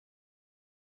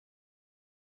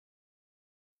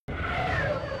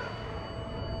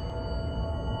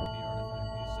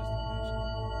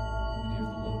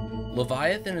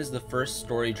Leviathan is the first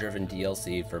story-driven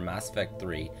DLC for Mass Effect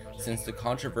 3 since the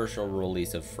controversial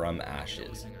release of From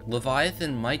Ashes.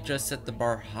 Leviathan might just set the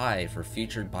bar high for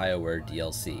featured BioWare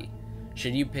DLC.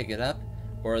 Should you pick it up,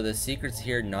 or are the secrets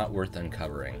here not worth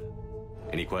uncovering?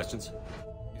 Any questions?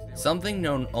 Something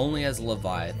known only as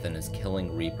Leviathan is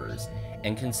killing Reapers,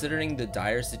 and considering the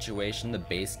dire situation the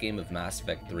base game of Mass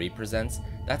Effect 3 presents,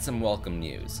 that's some welcome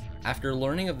news. After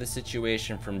learning of the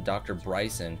situation from Dr.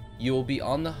 Bryson, you will be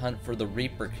on the hunt for the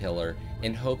Reaper killer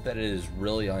in hope that it is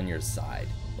really on your side.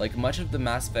 Like much of the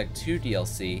Mass Effect 2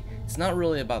 DLC, it's not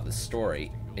really about the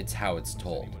story, it's how it's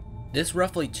told. This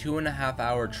roughly 2.5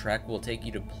 hour trek will take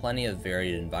you to plenty of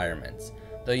varied environments,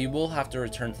 though you will have to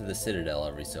return to the Citadel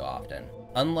every so often.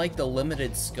 Unlike the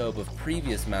limited scope of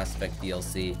previous Mass Effect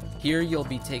DLC, here you'll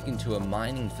be taken to a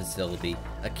mining facility,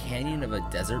 a canyon of a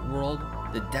desert world,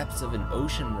 the depths of an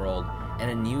ocean world,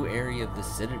 and a new area of the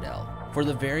Citadel. For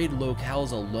the varied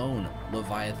locales alone,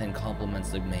 Leviathan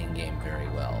complements the main game very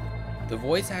well. The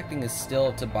voice acting is still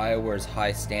up to BioWare's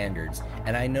high standards,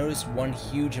 and I noticed one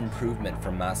huge improvement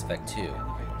from Mass Effect 2.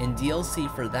 In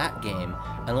DLC for that game,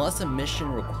 unless a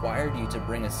mission required you to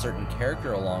bring a certain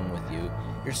character along with you,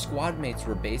 your squad mates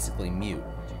were basically mute.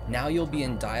 Now you'll be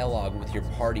in dialogue with your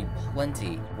party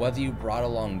plenty, whether you brought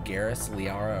along Garrus,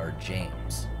 Liara, or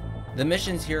James. The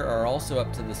missions here are also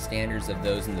up to the standards of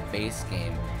those in the base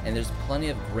game, and there's plenty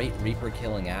of great Reaper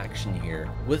killing action here,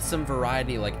 with some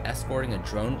variety like escorting a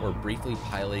drone or briefly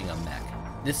piloting a mech.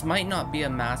 This might not be a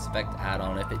Mass Effect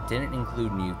add-on if it didn't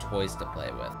include new toys to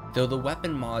play with, though the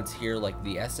weapon mods here like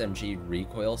the SMG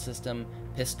recoil system,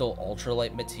 pistol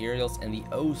ultralight materials, and the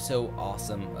oh so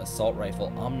awesome assault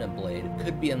rifle Omniblade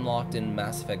could be unlocked in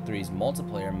Mass Effect 3's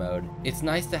multiplayer mode. It's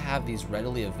nice to have these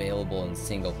readily available in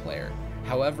single player.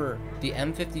 However, the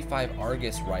M55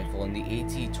 Argus rifle and the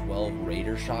AT-12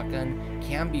 Raider shotgun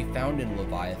can be found in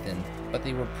Leviathan, but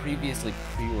they were previously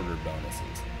pre-ordered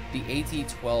bonuses. The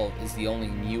AT-12 is the only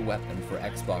new weapon for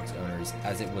Xbox owners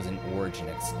as it was an Origin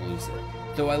exclusive.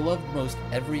 Though I loved most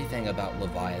everything about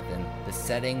Leviathan, the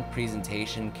setting,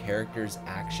 presentation, characters,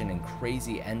 action, and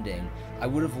crazy ending, I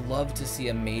would have loved to see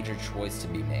a major choice to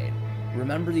be made.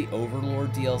 Remember the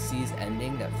Overlord DLC's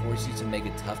ending that forced you to make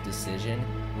a tough decision,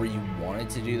 where you wanted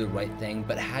to do the right thing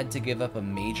but had to give up a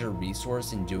major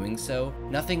resource in doing so?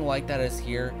 Nothing like that is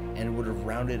here and would have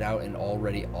rounded out an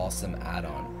already awesome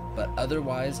add-on. But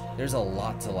otherwise, there's a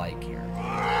lot to like here.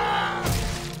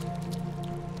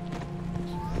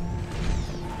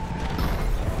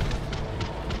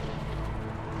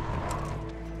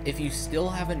 If you still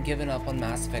haven't given up on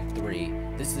Mass Effect 3,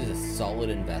 this is a solid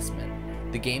investment.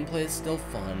 The gameplay is still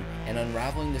fun, and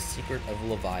unraveling the secret of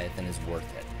Leviathan is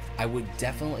worth it. I would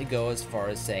definitely go as far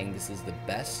as saying this is the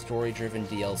best story-driven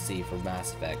DLC for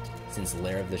Mass Effect since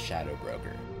Lair of the Shadow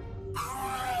Broker.